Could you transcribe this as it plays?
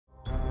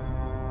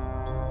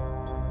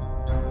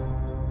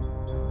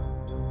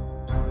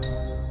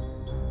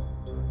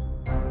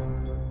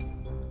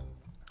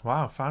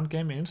Wow, found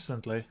game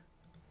instantly.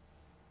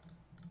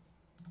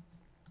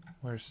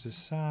 Where's the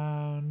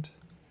sound?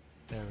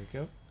 There we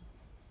go.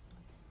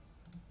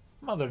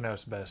 Mother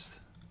knows best.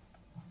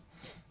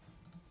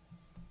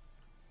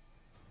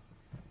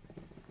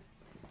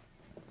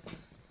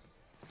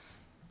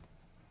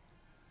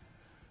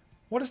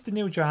 What is the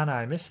new Johanna?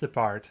 I missed the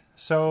part.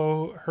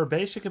 So her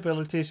basic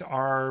abilities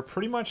are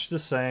pretty much the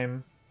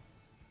same.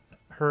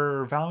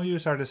 Her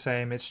values are the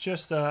same. It's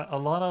just a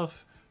lot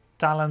of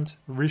talent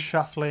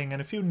reshuffling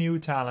and a few new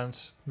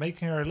talents,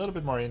 making her a little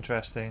bit more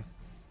interesting.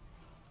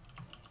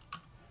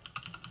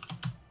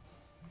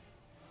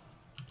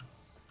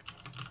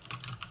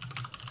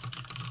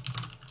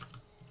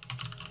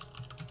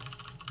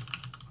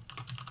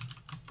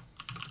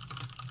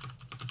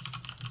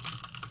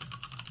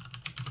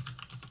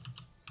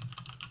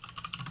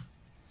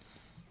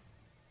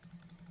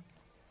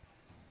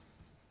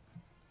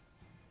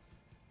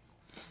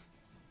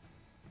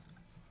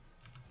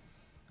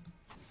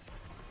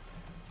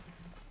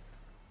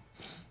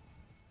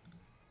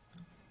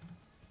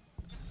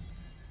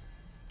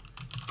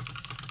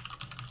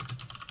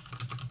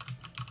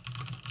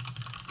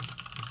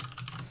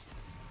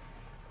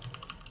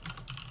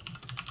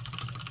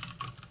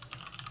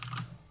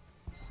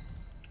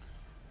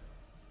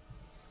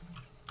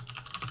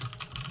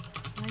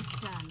 I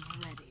stand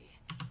ready.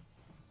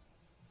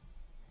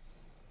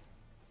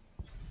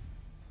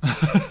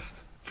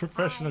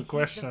 Professional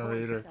question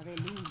reader.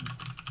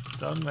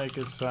 Don't make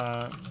it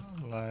sound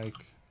like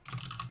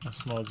a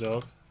small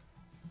job.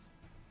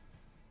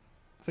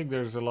 I think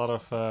there's a lot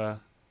of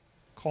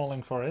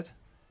calling for it.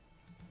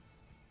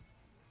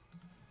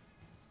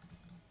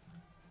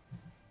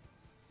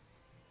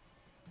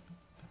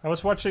 I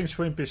was watching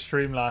Schwimpy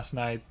stream last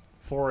night,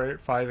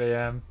 5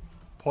 a.m.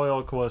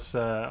 Poyok was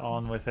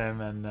on with him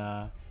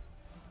and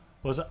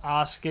was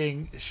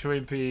asking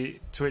Schwimpy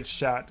Twitch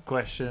chat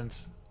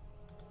questions.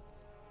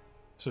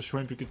 So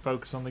Schwimpy could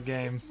focus on the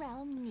game. This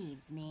realm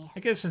needs me. I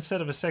guess instead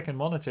of a second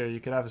monitor,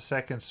 you could have a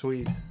second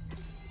suite.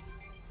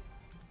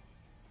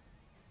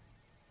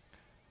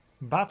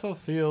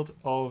 Battlefield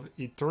of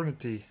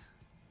Eternity.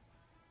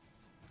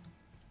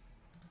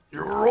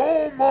 You're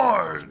all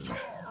mine!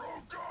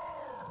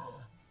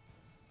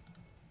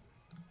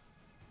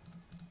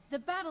 The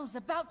battle's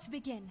about to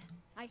begin.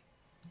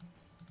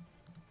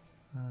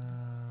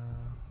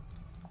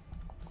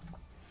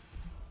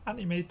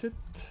 Animated.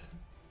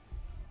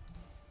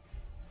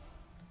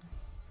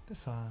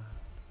 This one.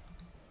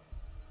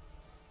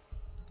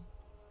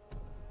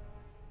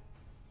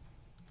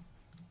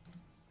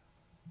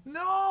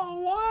 No,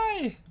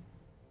 why?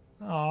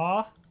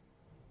 Aww.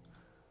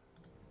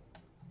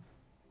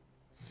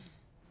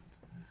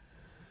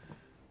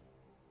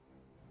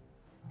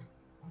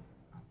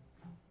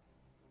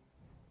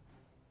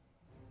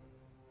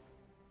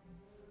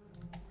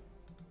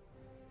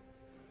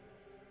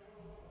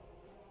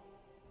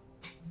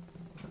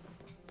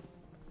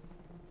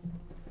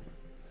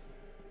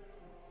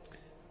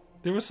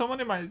 There was someone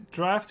in my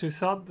draft who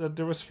thought that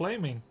there was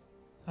flaming.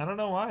 I don't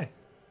know why.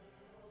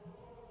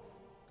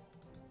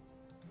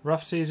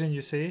 Rough season,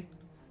 you see?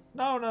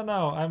 No, no,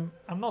 no.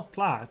 I'm not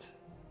plat.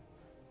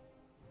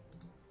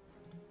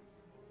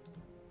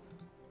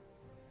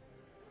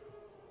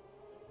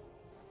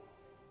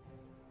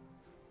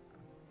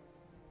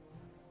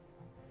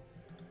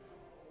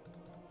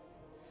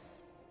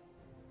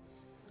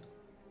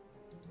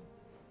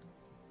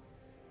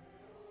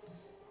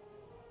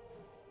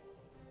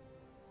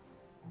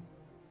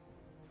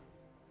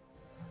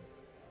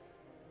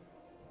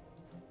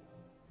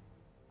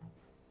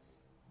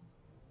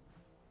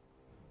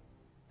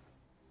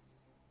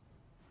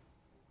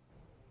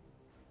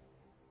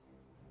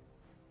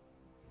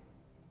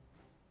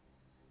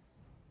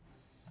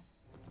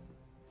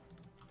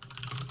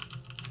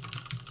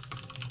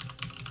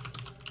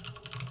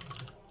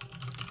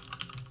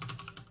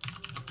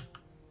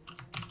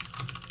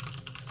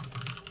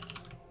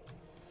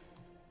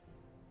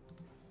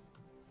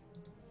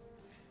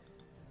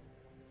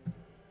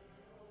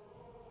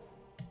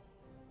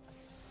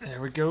 There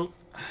we go.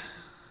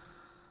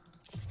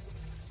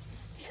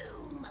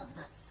 Tomb of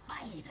the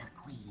Spider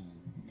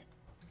Queen.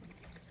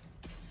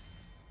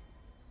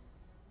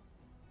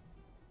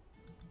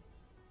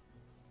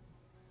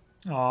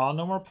 Aw,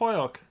 no more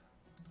Poyok.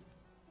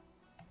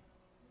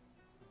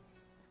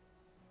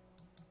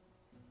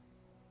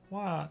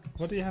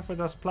 What do you have with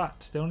us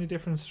Plat? The only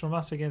difference from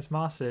us against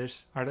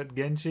Masters are that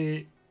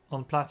Genji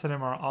on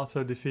Platinum are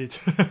auto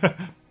defeat.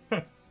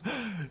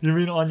 You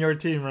mean on your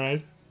team,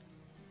 right?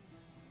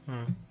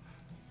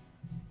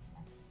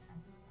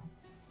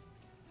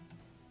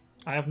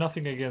 I have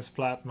nothing against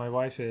Plat, my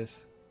wife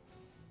is.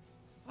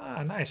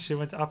 Ah, nice, she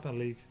went up a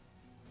league.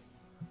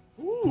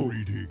 Ooh,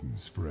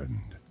 Greetings,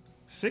 friend.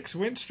 6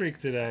 win streak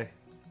today.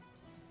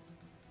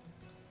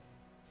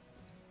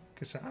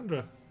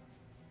 Cassandra.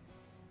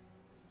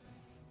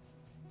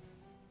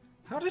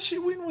 How did she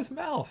win with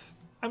Malf?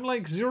 I'm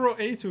like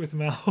 0-8 with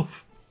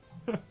Malf.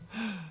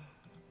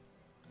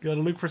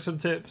 Gotta look for some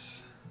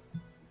tips.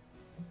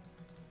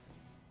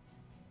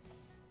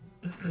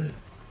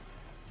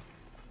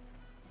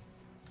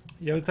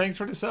 Yo, thanks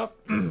for the sub.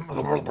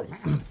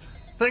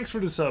 Thanks for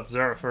the sub,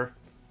 Zerfer.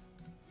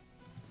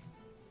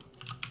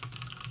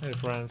 Hey,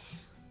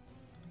 friends.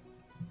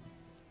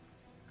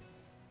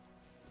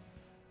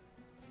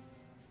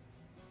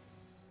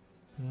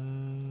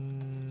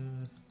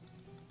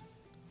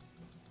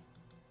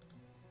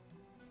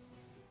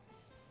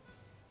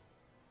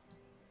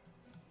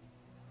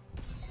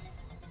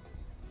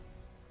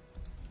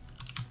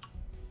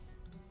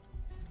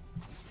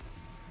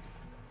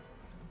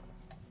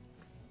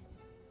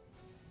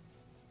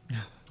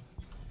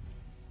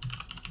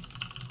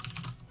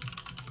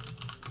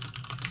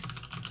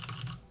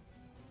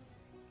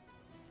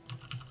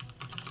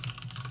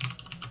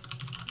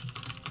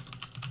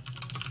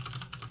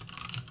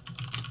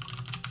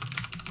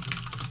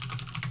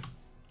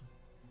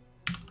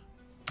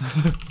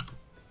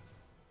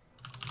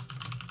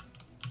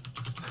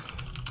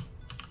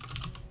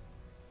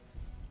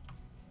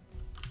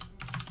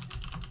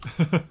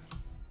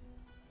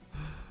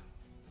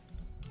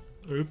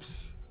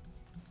 Oops.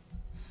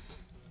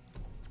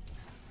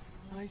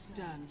 I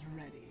stand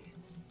ready.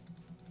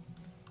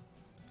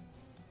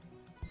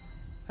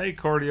 Hey,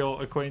 cordial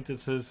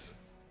acquaintances.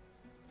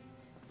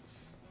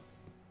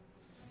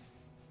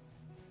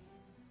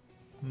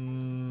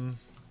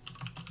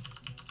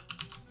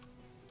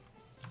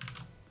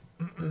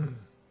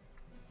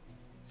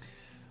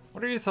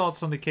 What are your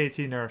thoughts on the KT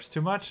nerfs?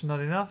 Too much? Not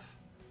enough?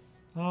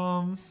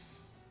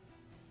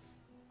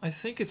 I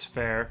think it's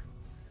fair.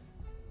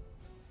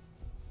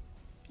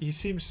 He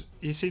seemed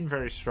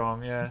very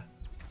strong, yeah.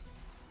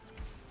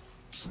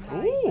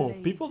 Ooh,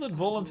 people that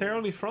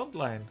voluntarily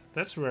frontline.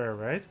 That's rare,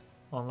 right?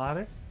 On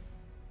ladder.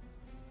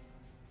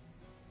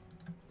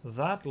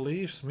 That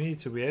leaves me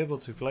to be able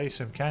to play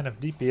some kind of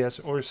DPS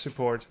or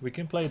support. We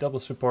can play double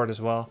support as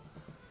well.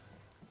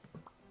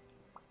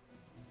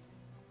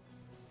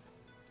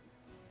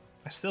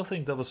 I still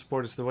think double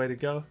support is the way to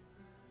go.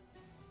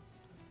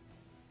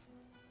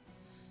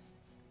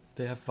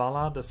 They have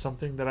Vala, that's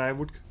something that I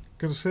would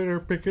consider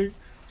picking.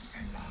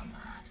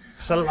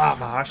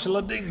 Salama,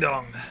 Shala Ding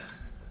Dong.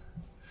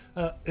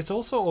 It's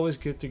also always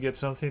good to get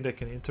something that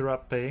can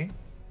interrupt paying.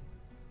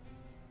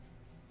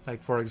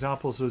 Like, for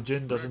example,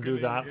 Zujin doesn't do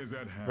that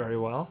very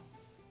well.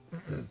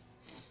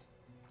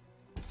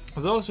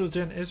 Although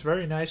Zujin is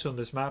very nice on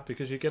this map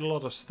because you get a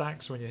lot of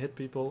stacks when you hit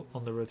people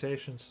on the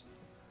rotations.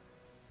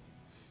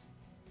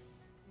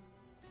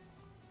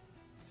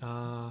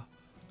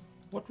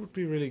 What would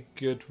be really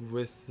good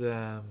with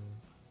them?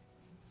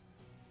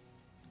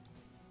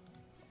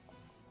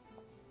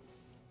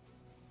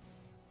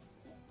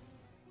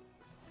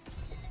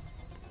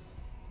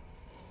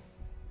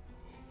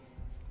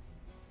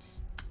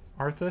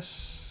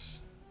 Arthas,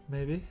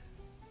 maybe?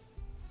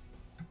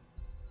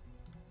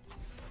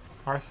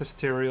 Arthas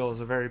Tyrael is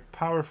a very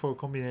powerful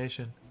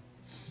combination.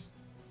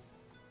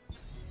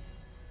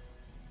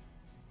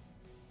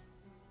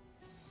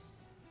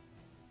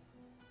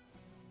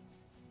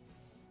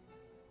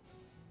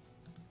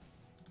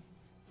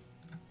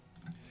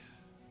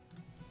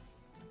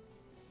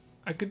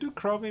 I could do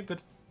Chromie,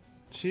 but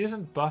she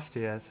isn't buffed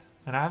yet.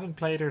 And I haven't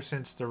played her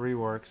since the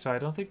rework, so I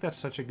don't think that's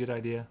such a good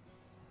idea.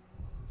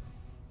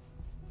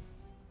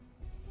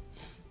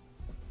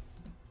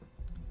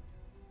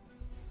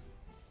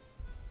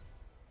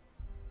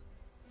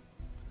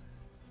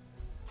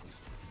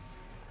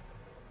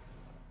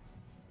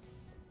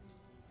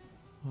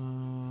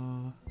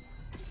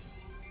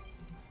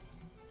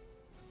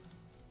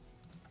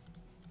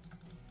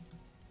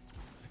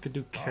 I could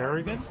do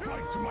Kerrigan,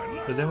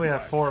 but then we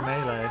have 4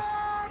 melee.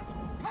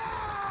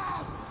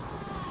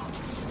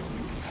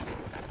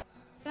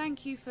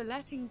 Thank you for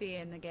letting me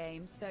in the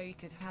game so you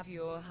could have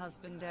your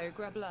husbando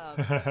grub love.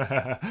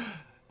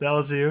 That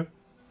was you.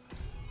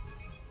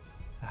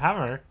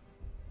 Hammer?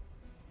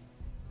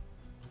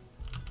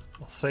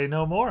 I'll say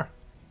no more.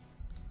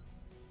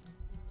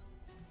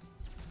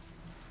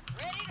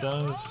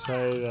 Don't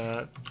say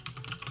that,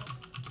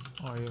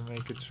 or you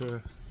make it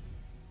true.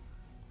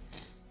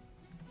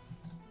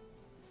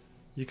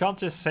 You can't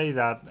just say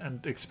that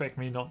and expect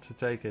me not to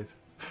take it.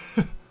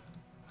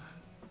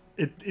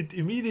 It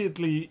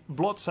immediately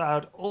blots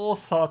out all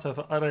thought of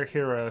other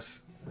heroes.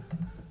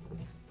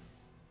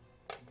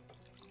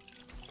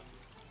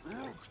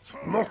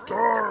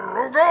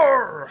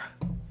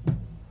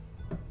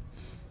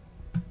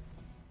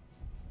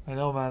 I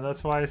know, man,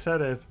 that's why I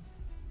said it.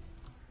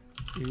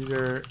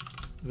 Either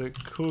the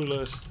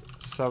coolest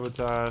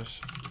sabotage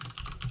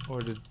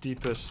or the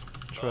deepest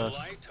trust.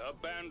 The light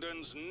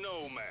abandons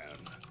no man.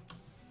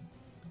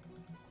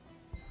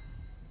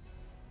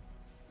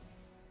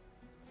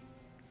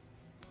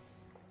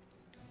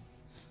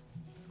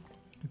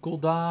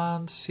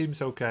 Gul'dan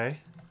seems okay.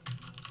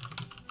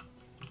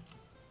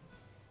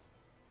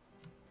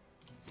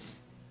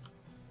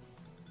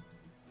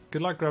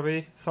 Good luck,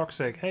 Grubby.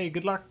 Toxic. Hey,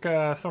 good luck,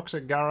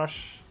 Toxic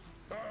Garrosh.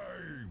 I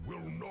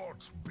will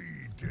not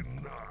be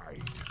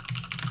denied.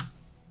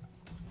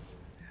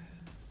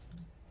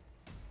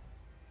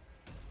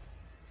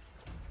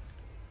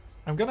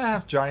 I'm gonna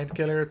have Giant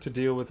Killer to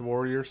deal with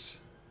warriors.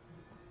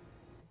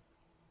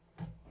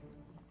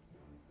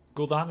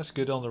 Gul'dan is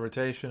good on the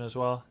rotation as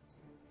well.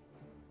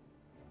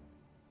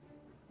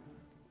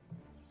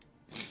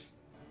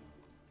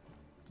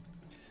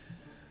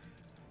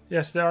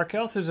 Yes, there are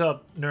Kel'Thuzad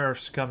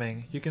nerfs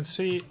coming. You can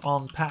see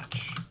on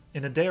patch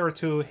in a day or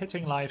two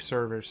hitting live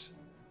servers.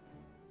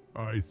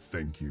 I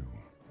thank you.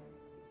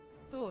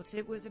 Thought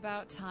it was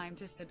about time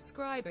to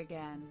subscribe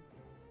again.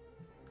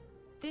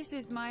 This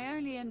is my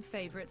only and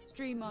favorite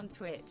stream on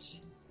Twitch.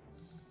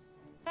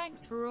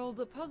 Thanks for all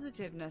the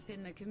positiveness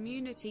in the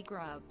community,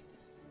 Grubs.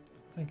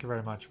 Thank you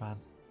very much, man.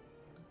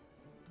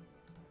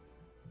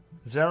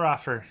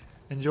 Zerafer,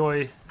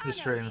 enjoy the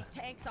stream. These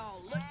tanks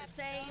all look the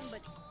same,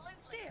 but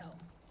still,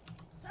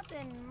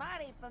 something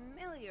mighty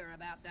familiar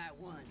about that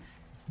one.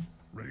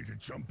 Ready to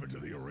jump into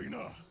the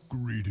arena?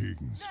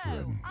 Greetings,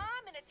 friend.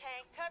 I'm in a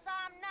tank because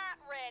I'm not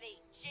ready,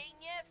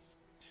 genius.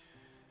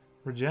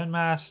 Regen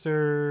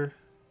Master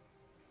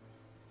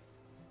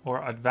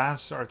or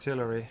Advanced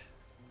Artillery.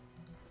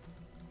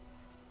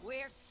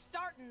 We're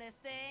starting this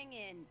thing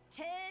in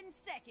 10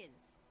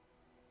 seconds.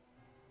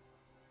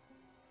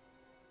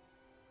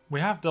 We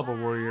have Double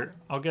Warrior.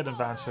 I'll get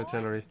Advanced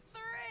Artillery.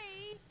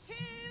 3, 2,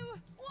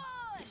 1.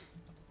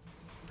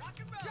 Rock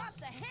and roll. Drop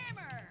the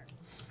hammer.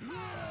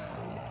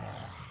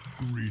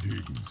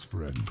 Greetings,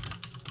 friend.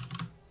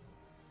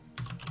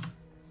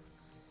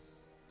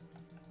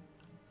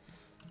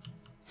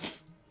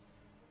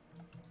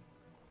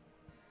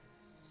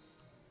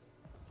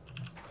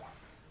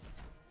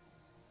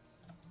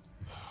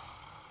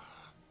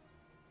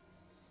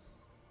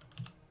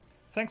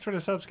 Thanks for the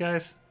subs,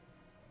 guys.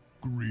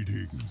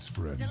 Greetings,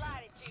 friend.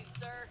 Delighted to,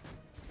 sir.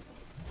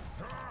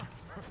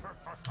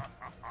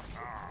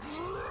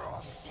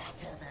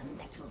 Shatter the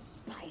metal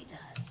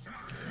spiders.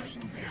 Bring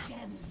the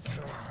gems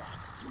of power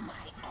to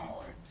my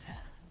altar.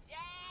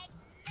 Jack,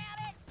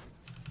 nailed it.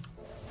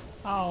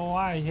 Oh,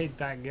 I hate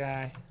that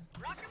guy.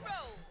 Rock and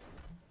roll.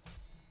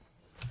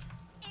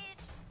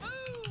 It's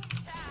boom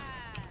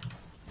time.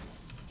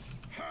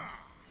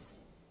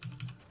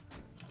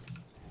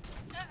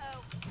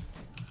 Uh-oh.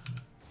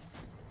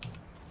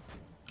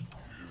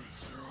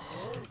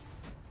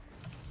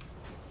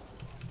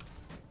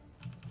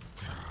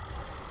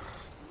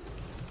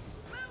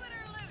 Move it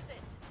or lose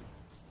it.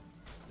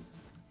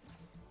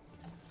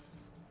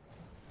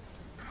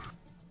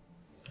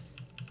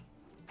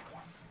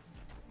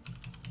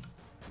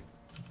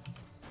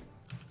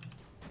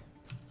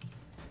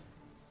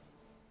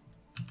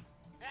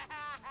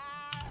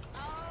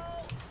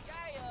 Oh,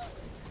 yeah.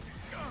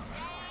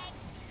 Dang,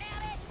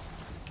 nailed it.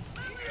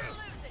 Move it or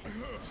lose it.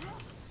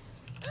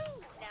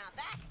 Ooh, now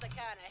that's the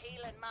kind of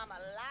healing Mama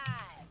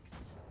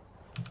likes.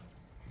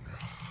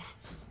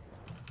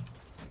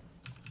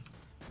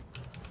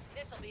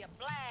 This'll be a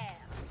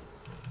blast.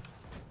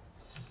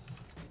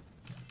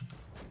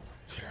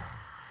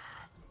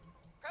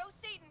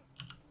 Proceeding.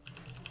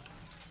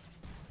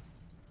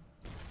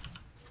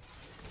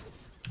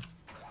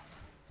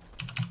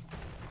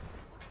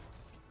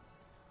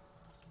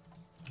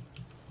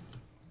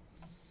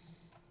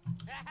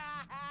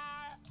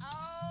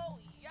 Oh,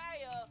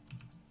 yeah.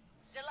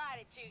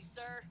 Delighted to,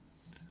 sir.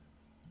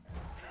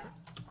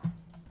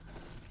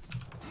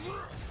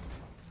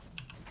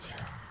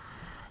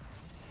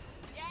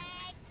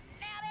 Dang,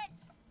 nailed it.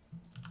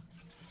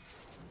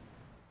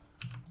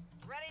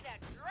 Ready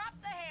to drop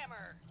the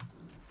hammer.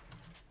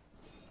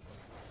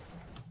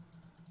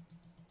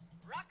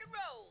 Rock and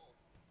roll.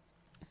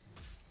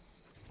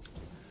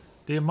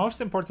 The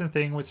most important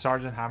thing with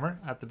Sergeant Hammer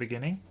at the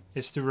beginning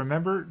is to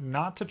remember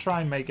not to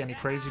try and make any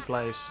crazy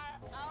plays.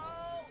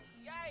 Oh,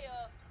 yeah.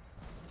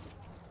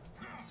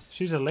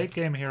 She's a late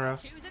game hero.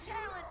 Choose a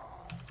talent.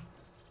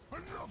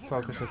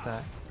 Focus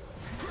attack.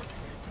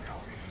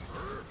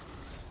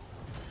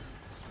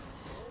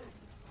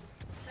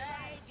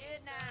 Say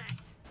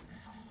goodnight.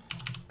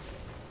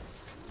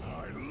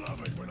 I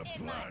love it when a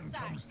In my plan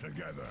sight. comes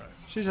together.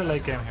 She's a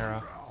late game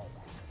hero.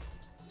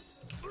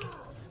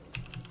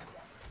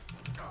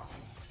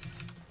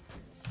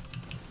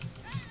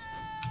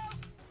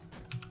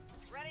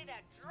 Ready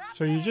to drop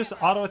So you just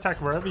auto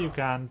attack wherever you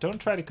can. Don't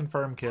try to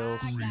confirm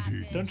kills.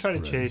 Greetings, Don't try to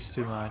friend. chase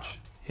too much.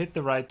 Hit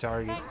the right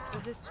target. Thanks for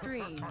the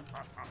stream.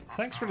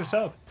 Thanks for the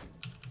sub.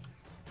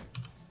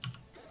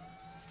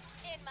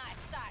 in my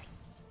sights.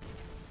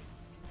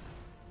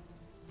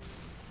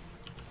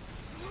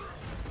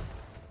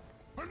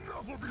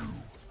 Enough of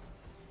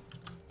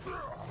you!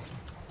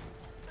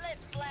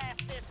 Let's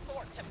blast this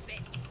fort to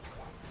bits.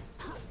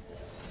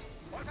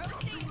 I've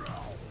got you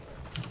now!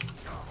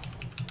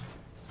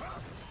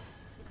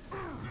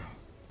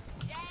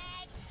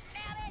 Dang,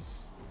 nailed it.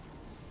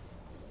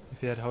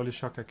 If he had Holy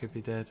Shock, I could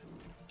be dead.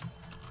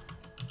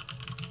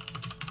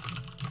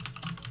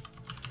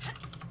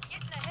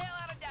 Getting the hell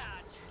out of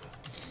Dodge.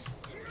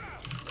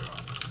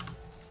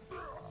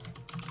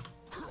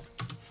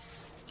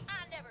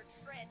 I never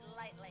tread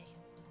lightly.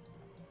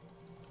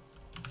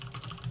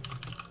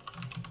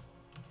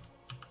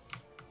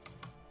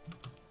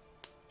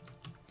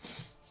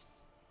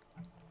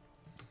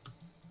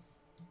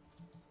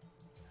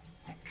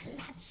 The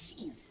clutch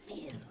is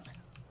filled.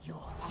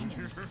 Your enemy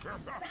enemies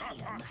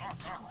desire my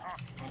power,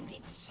 and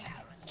it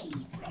shall aid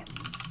them.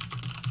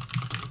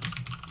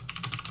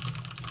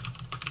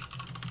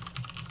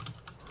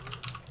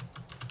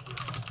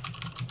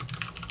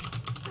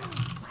 The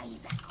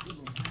Spider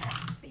Queen's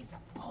wrath is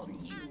upon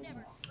you. I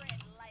never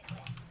tread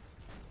lightly.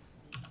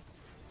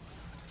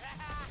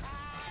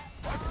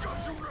 I've got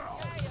you now!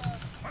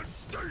 And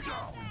stay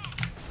down!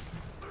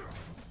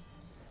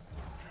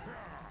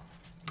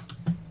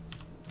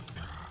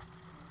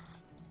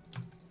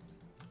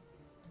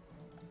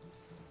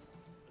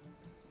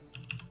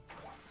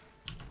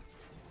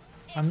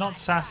 I'm not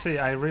sassy,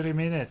 I really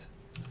mean it.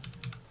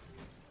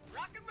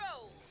 Rock and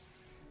roll.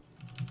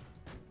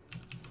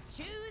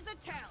 Choose a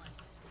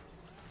talent.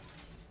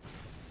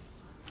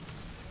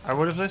 I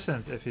would have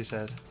listened if he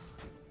said.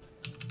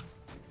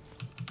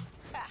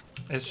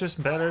 It's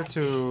just better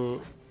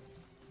to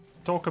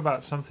talk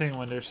about something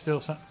when there's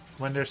still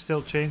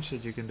change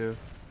that you can do.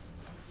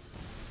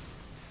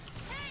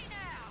 Hey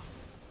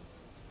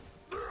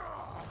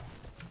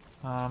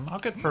now. I'll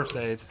get first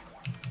aid.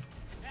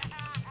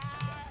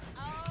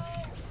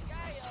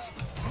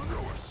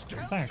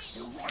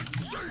 Thanks.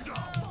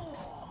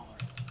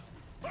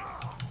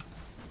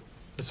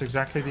 That's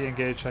exactly the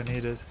engage I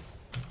needed.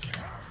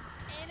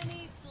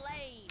 Enemy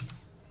slain.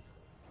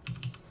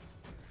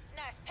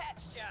 Nice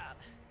patch job.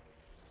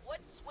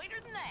 What's sweeter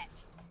than that?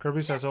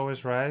 Kirby's as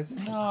always right.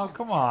 No,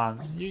 come on.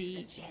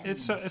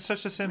 It's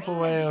such a simple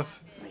way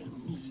of.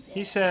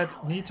 He said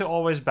need to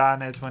always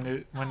ban it when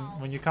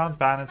you can't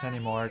ban it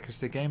anymore because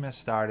the game has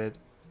started.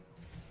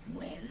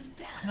 Well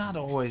done. Not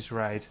always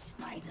right.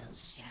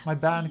 Spiders shall My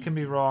ban can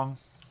be wrong.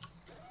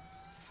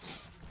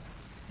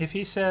 If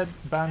he said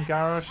ban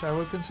Garrosh, I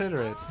would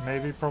consider it.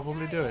 Maybe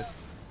probably do it.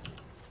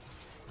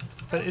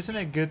 But isn't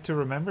it good to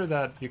remember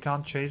that you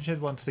can't change it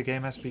once the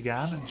game has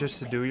begun, and just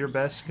to do your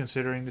best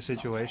considering the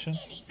situation?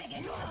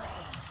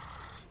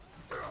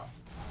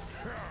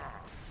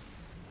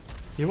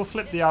 He will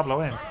flip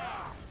Diablo in.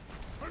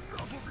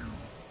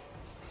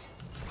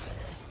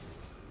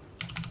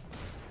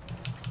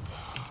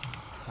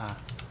 Ah.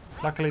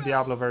 Luckily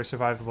Diablo very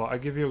survivable. I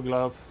give you a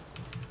globe.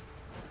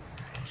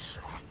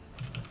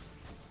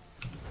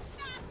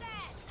 Stop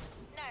that.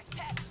 Nice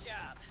patch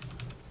job.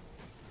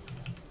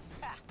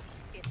 Ha,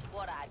 it's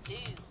what I do.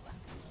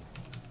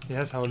 He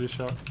has holy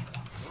shot.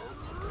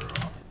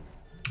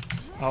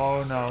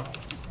 Oh no.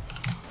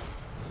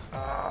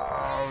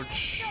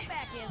 Ouch. Go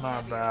back in My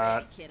whenever you're bad.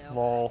 ready, kiddo.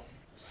 Lol.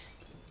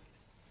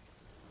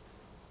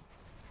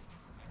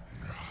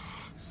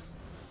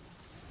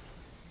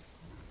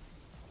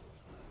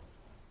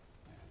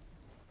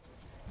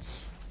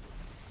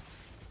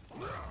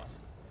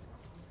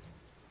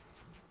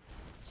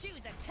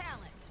 Choose a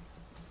talent.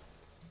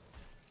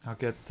 I'll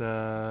get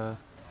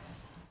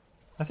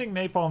I think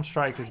Napalm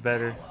Strike is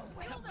better.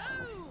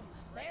 Kaboom!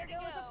 There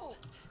goes a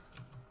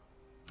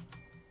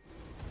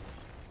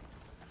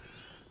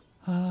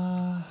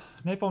foot.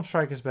 Napalm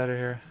Strike is better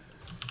here.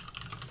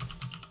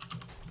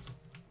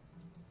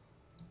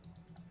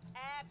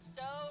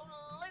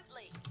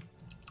 Absolutely.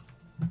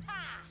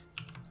 Ha!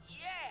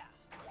 Yeah.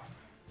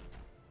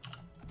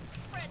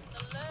 Spreading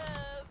the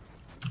love.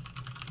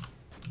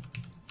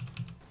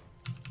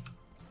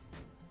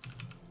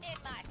 In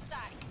my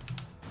sights.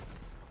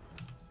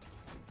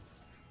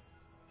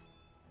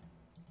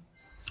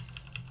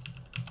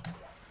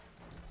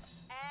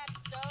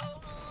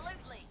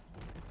 Absolutely.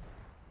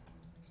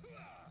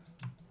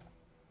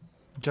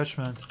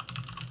 Judgment.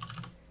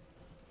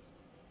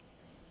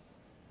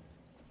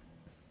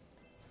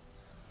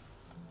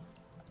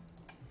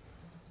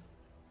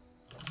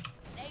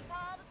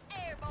 Napalm's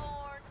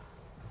airborne.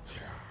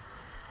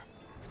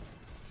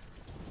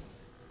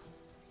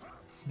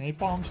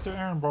 Napalm's to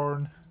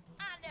airborne.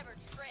 I never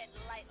tread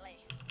lightly.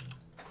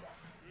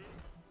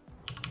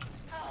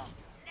 Oh,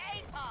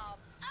 napalm.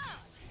 Oh,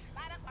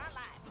 light up my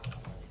life.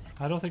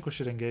 I don't think we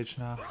should engage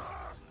now.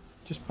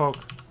 Just poke.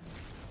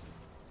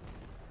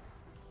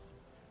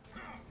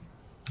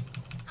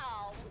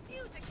 Oh,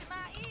 music to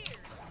my ears.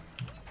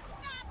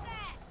 Stop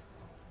that.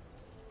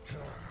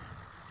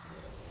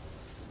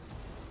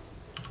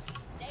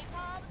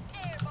 Napalm's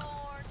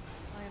airborne.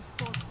 I am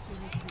forced to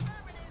retreat.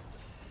 Affirmative.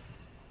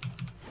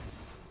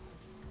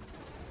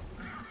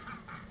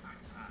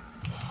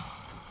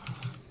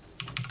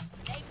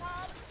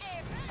 Napalm's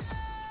airborne.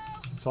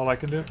 That's all I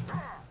can do.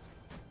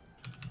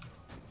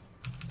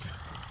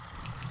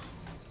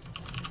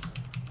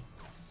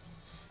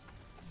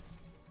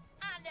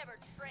 I never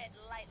tread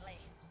lightly.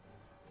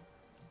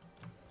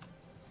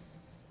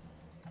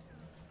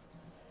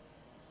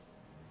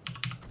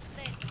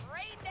 Let's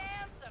rain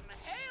down some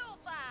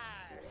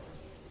hellfire.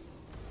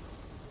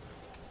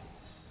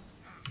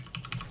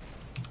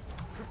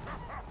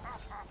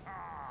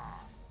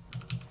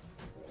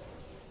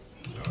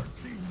 Our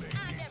teammate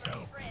I needs never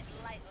help. tread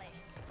lightly.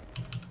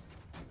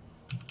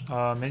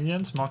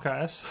 Minions, Maka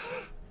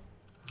S.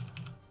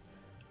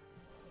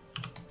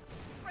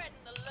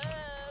 Spreading the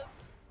love.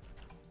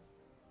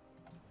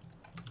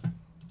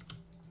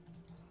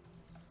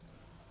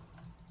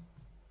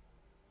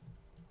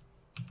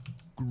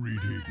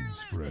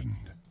 Greetings, friend.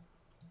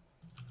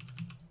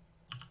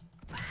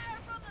 Fire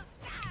from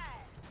the sky!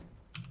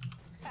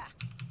 Ha!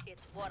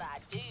 It's what I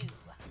do.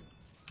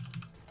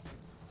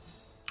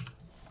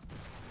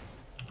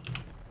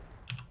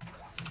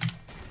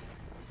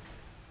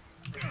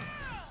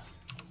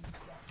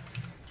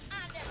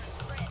 I never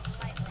stress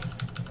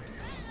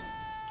lightly.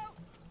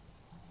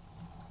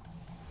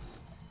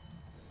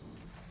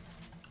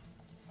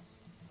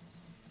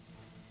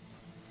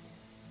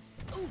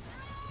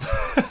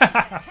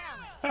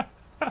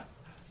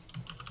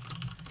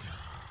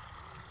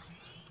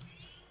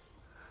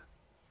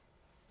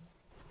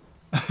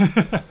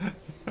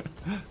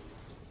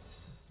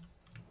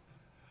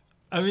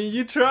 I mean,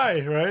 you try,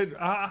 right?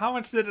 How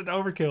much did it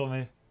overkill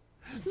me?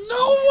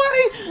 No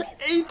way!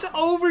 8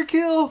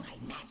 overkill!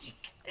 My magic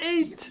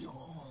 8! is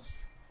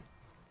yours.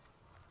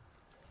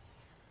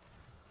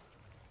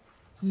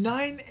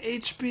 9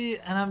 HP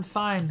and I'm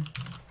fine.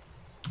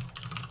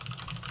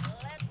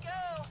 Let's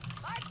go.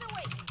 Fight's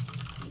awaiting.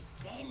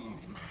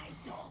 Descend, my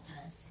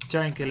daughters.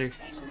 Giant killer.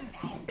 Descend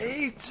and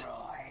 8! destroy.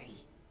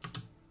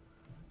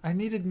 I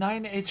needed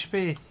 9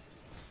 HP.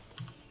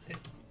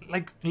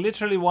 Like,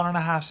 literally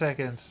 1.5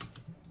 seconds.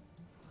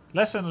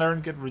 Lesson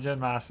learned, get regen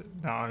mass.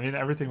 No, I mean,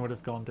 everything would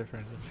have gone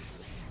differently.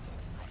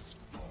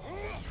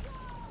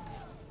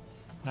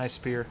 Nice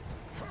spear.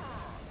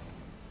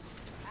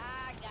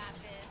 I got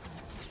this.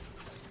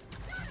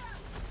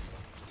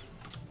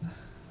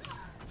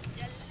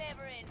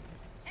 Delivering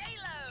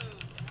Halo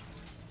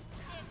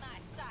in my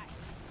sight.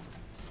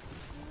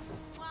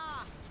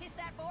 Mwah. Kiss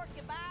that fork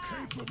goodbye.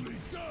 Capably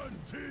done,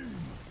 team.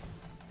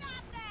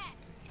 Stop that.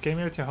 He came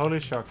here to holy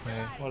shock me.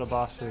 What a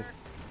boss dude.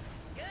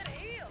 Good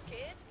heel,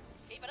 kid.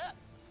 Keep it up.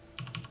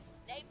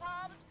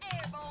 Napalm's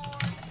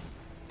airborne.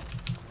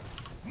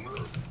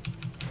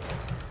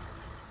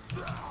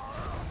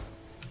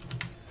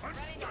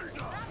 Ready to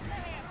drop the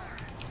hammer.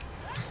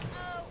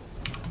 Uh-oh.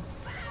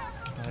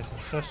 Fire from Nice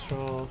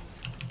ancestral.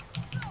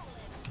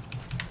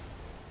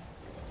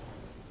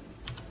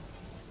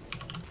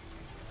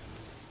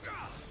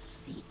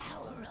 The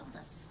hour of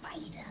the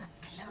spider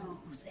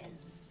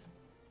closes.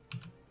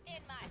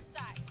 in my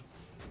sights.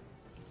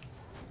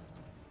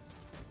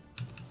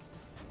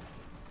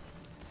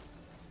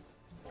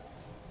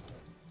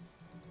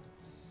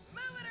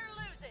 Move it or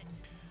lose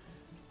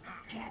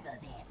it. Gather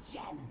their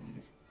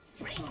gems.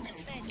 Bring them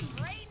to Then me.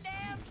 rain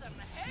down some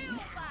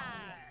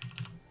hellfire.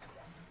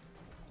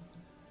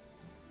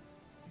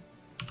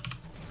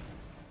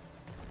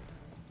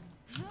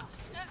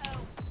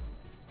 Uh-oh.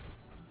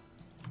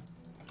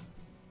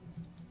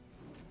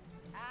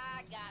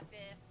 I got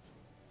this.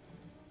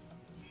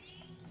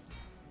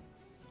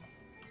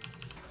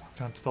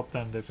 Can't stop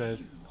them, they paid.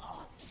 You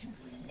are too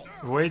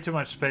late. Way too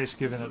much space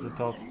given at the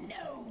top.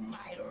 Know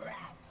my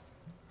wrath.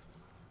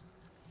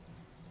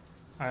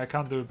 I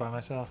can't do it by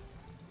myself.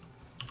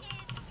 It's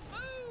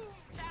boom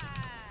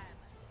time.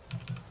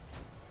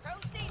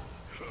 Proceed.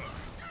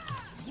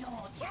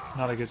 Your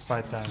Not a good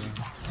fight timing.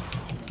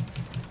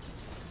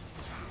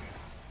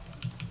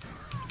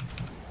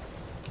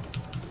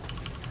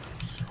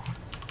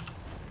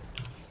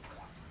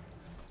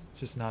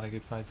 Just not a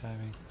good fight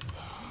timing.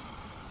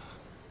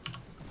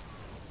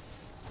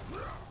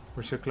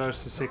 We're so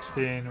close to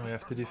 16, we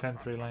have to defend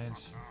 3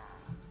 lanes.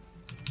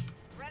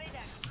 Ready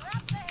to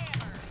drop the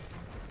hammer.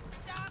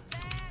 Stop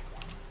that.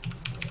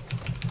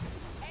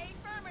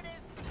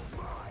 Affirmative.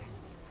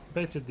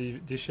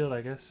 Baited the shield,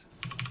 I guess.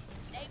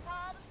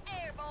 Napalm's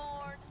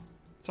airborne.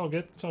 It's all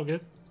good, it's all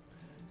good.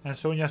 And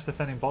Sonya's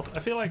defending bot. I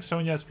feel like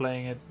Sonya's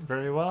playing it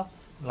very well.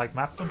 Like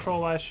map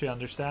control wise, she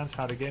understands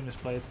how the game is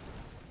played.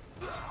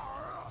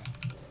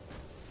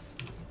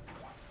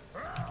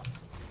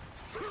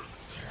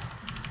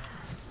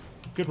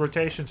 Good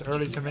rotations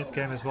early to mid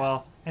game as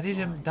well. And he's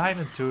in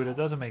Diamond 2, that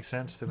doesn't make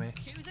sense to me.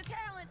 Choose a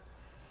talent.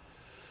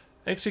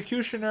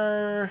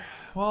 Executioner,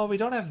 well, we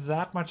don't have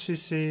that much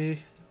CC,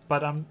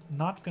 but I'm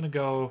not gonna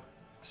go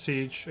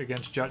Siege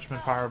against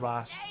Judgment Power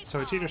Blast. So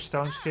it's either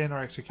Stone Skin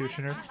or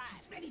Executioner.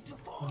 is ready to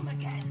form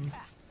again.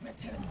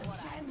 Return the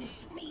gems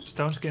to me.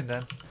 Stone Skin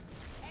then.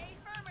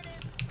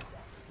 Affirmative.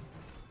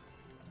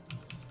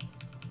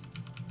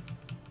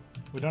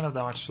 We don't have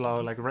that much slow,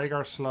 like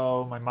Rhaegar's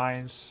slow, my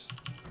mines,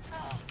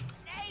 Oh,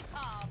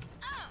 napalm.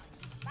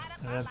 Light up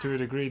and my then to a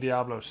degree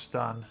Diablo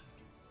stun.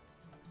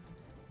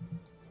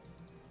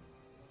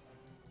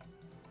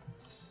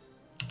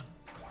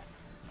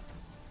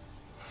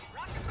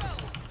 rock and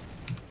roll.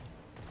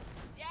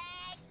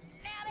 Jag,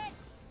 nabbit.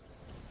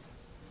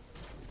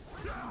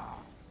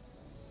 Oh,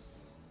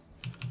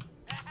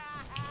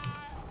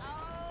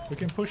 We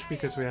can push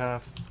because we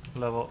have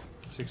level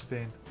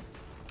 16.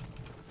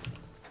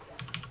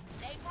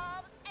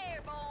 napalm's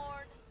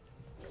airborne.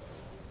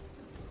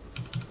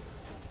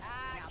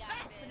 I got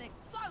That's this. an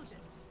explosion.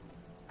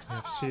 We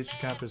have Oh, Siege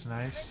man. Cap is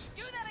nice.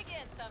 Do that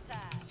again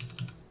sometime.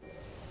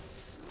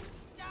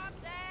 Stop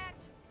that.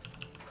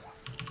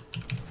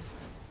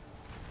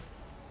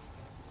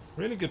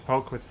 Really good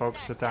poke with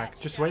focus attack.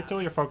 Just wait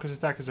till your focus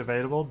attack is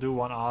available, do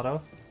one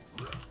auto,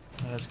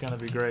 and it's gonna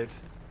be great.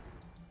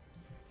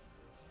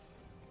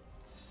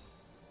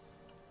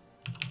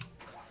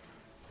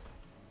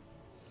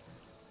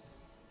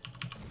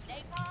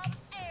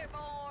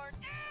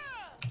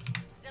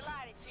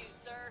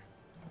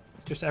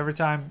 Just every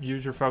time,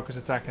 use your focus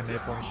attack and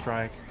napalm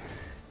strike.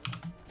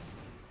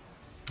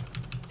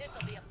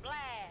 This'll be a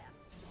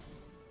blast.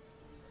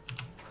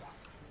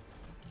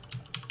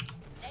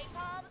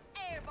 Napalm's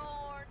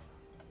airborne.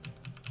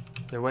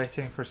 They're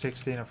waiting for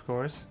 16, of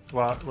course.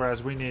 Well,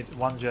 whereas we need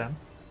 1 gem.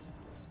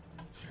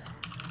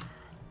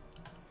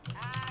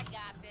 I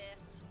got this.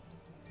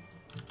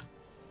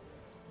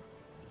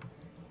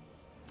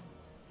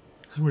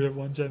 We have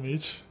 1 gem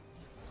each.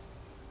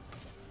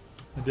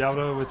 And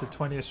Diablo with the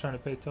 20 is trying to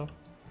pay top.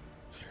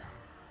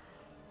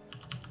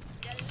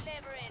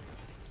 Delivering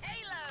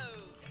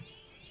payload.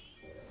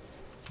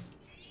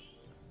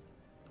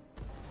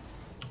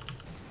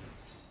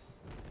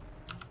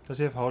 Does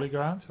he have Holy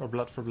Ground or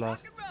Blood for Blood?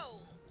 Rock and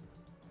roll.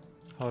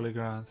 Holy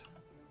Ground.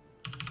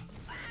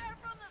 Fire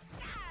from the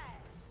sky.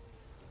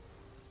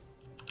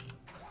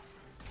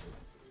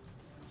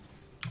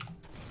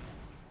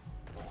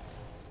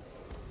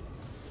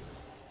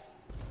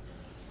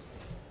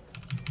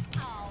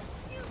 Oh,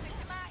 music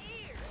to my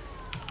ears.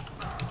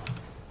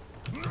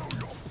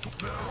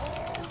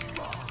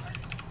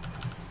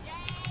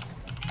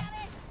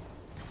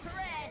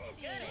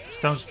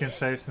 Stone Skin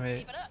saved me,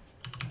 Keep it up.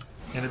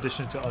 in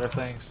addition to other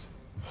things.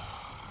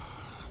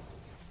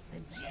 The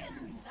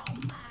gems are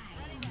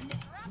mine.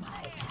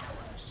 My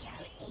power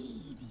shall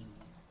aid you.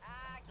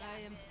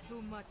 I am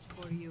too much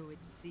for you, it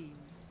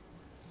seems.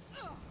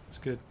 It's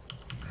good.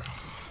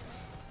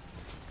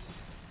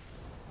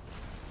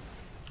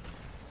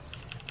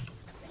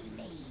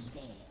 Slay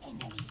their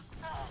enemies.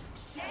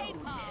 Show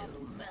no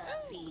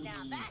mercy.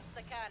 Now that's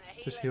the kind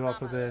of Just healing heal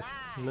up a mama bit. likes.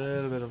 A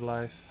little bit of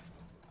life.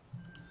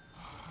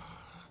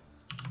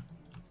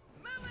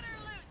 Move it or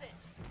lose it.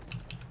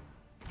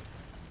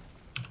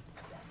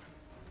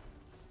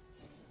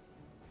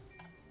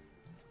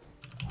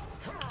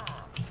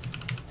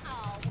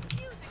 Oh,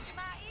 music to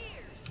my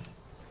ears.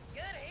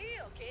 Good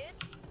heal, kid.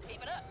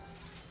 Keep it up.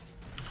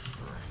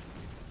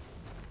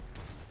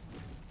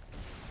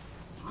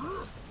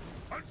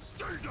 And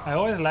stay down. I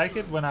always like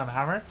it when I'm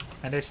hammered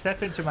and they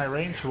step into my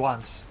range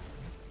once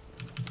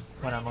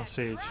when I'm on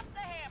siege. Drop the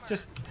hammer.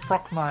 Just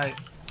proc my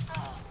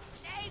Oh,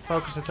 days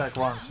focus out. attack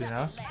once, you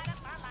know? Light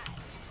up my life.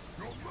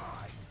 You're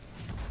mine.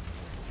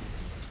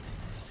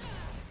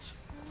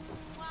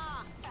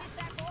 Mwah. Kiss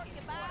that boy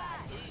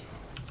goodbye.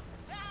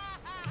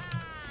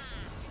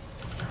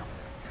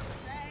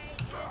 Say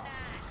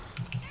goodnight.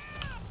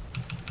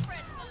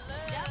 Press the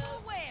love. Double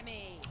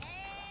whammy.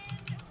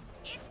 And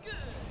it's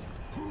good.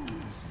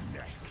 Who's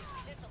next?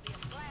 This'll be a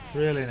blast.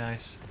 Really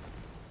nice.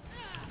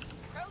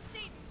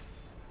 Proceed.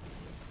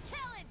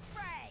 Killing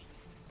spray.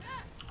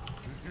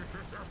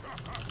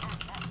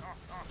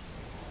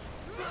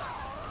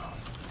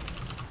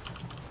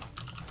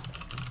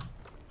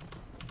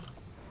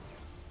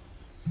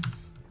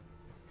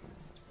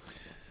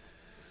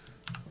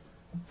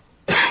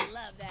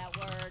 Love that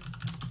word.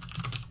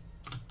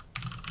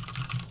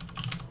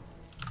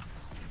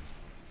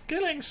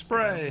 Killing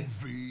spray!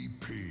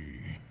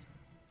 VP.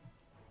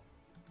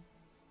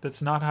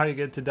 That's not how you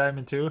get to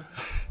Diamond 2.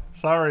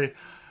 Sorry.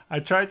 I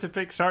tried to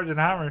pick Sergeant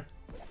Hammer,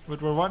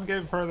 but we're 1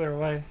 game further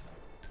away.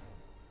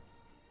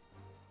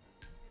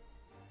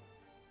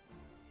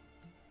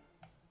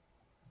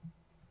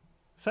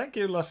 Thank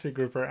you, Lusty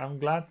Grouper. I'm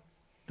glad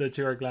that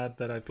you are glad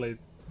that I played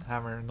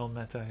Hammer,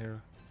 non-meta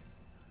hero.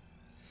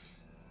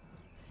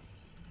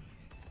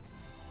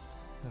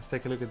 Let's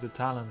take a look at the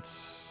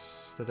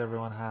talents that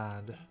everyone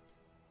had.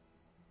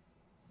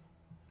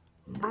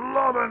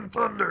 Blood and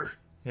thunder.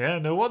 Yeah,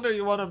 no wonder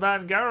you want to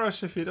ban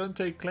Garrosh if you don't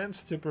take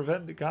Cleanse to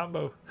prevent the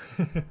combo.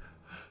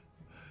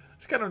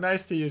 It's kind of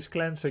nice to use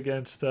Cleanse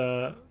against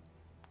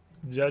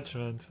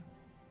Judgment.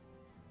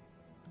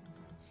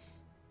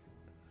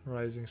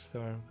 Rising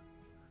Storm.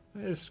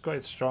 It's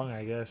quite strong,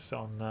 I guess,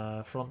 on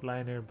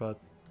frontliner, but...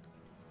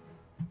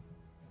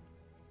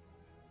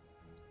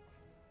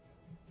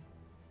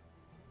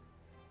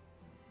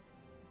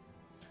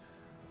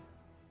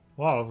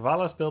 Wow,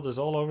 Vala's build is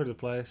all over the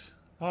place.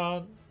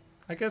 I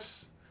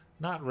guess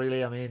not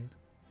really, I mean...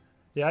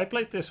 Yeah, I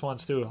played this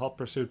once too, Hot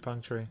Pursuit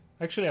Puncturing.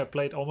 Actually, I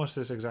played almost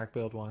this exact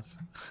build once.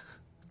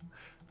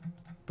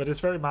 But it's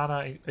very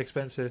mana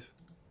expensive.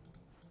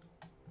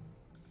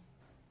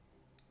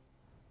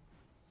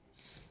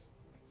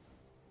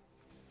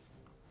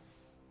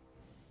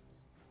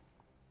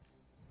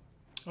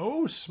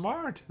 Oh,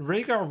 smart!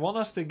 Rhaegar won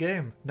us the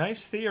game.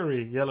 Nice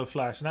theory, Yellow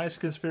Flash. Nice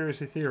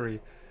conspiracy theory.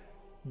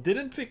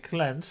 Didn't pick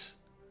Cleanse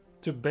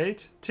to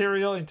bait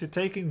Tyrael into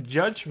taking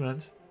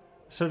Judgment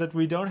so that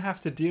we don't have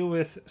to deal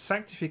with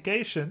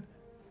Sanctification,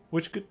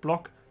 which could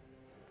block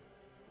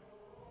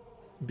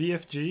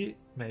BFG,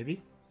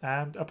 maybe,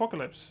 and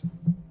Apocalypse.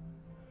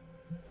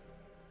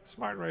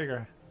 Smart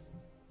Rhaegar.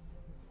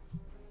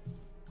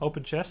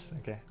 Open chest?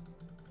 Okay.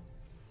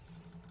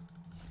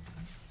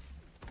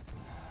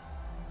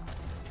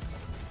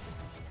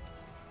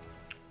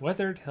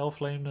 Weathered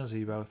Hellflame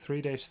Nazebo,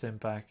 3-day stim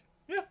pack.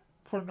 Yeah,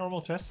 for a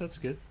normal chest, that's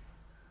good.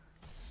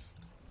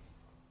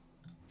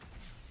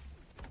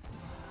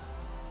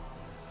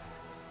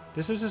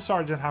 This is a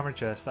Sergeant Hammer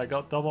chest. I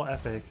got double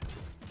epic.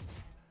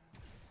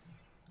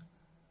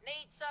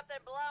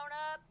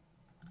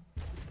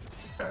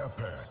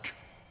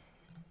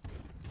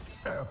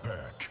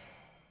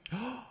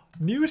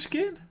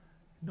 skin.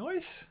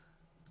 Nice.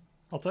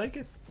 I'll take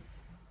it.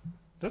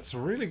 That's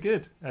really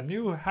good. A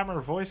new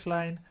hammer voice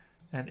line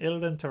and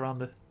Illidan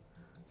Tyrande.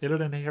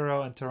 Illidan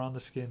hero and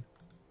Tyrande skin.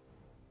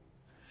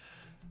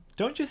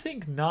 Don't you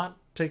think not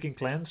taking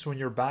cleanse when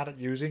you're bad at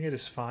using it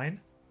is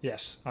fine?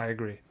 Yes, I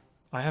agree.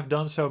 I have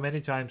done so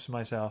many times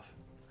myself.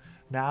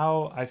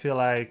 Now I feel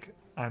like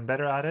I'm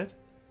better at it,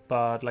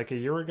 but like a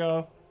year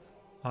ago,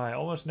 I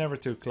almost never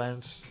took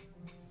cleanse.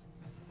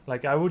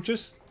 Like I would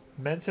just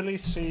mentally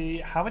see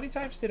how many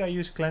times did I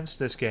use cleanse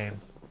this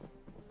game?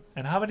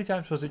 And how many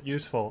times was it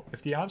useful?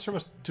 If the answer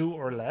was 2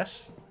 or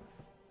less,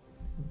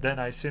 then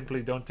I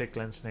simply don't take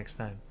cleanse next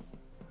time.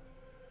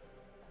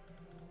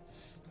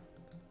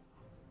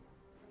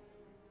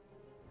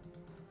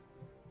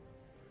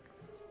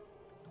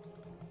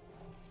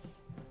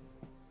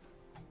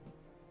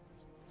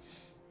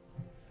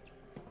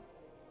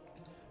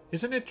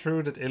 Isn't it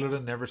true that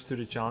Illidan never stood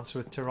a chance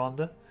with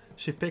Tyrande?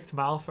 She picked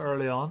Malf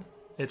early on.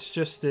 It's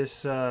just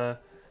this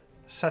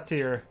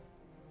satire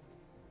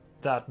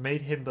that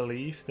made him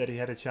believe that he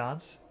had a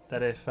chance.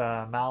 That if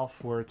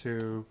Malf were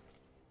to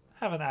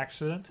have an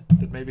accident,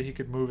 that maybe he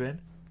could move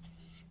in.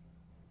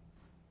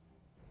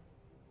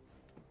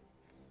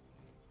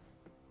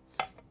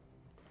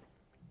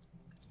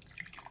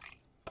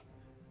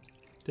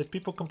 Did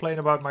people complain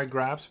about my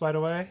grabs, by the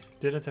way?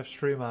 Didn't have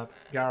stream up.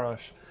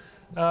 Garrosh.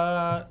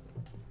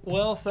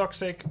 Well,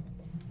 Toxic,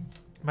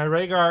 my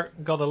Rhaegar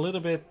got a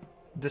little bit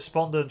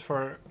despondent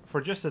for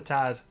just a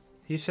tad.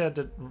 He said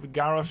that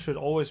Garrosh should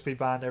always be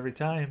banned every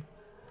time.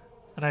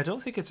 And I don't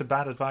think it's a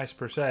bad advice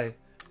per se.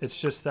 It's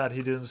just that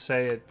he didn't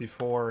say it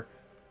before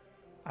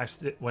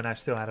when I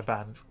still had a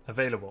ban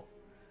available.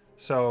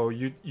 So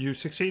you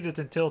succeeded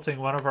in tilting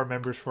one of our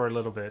members for a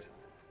little bit.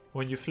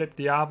 When you flipped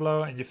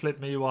Diablo and you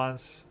flipped me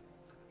once,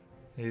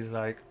 he's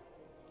like,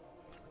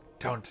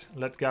 don't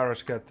let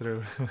Garrosh get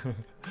through.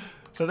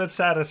 So that's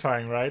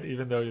satisfying, right?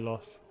 Even though you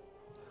lost.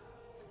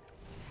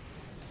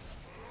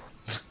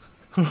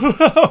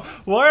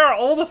 Why are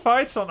all the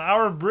fights on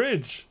our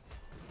bridge?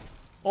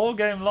 All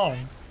game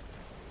long.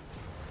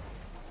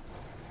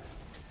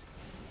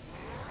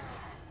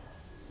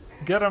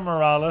 Get him,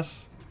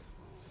 Morales.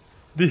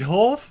 The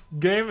whole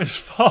game is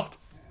fought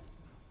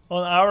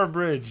on our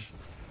bridge.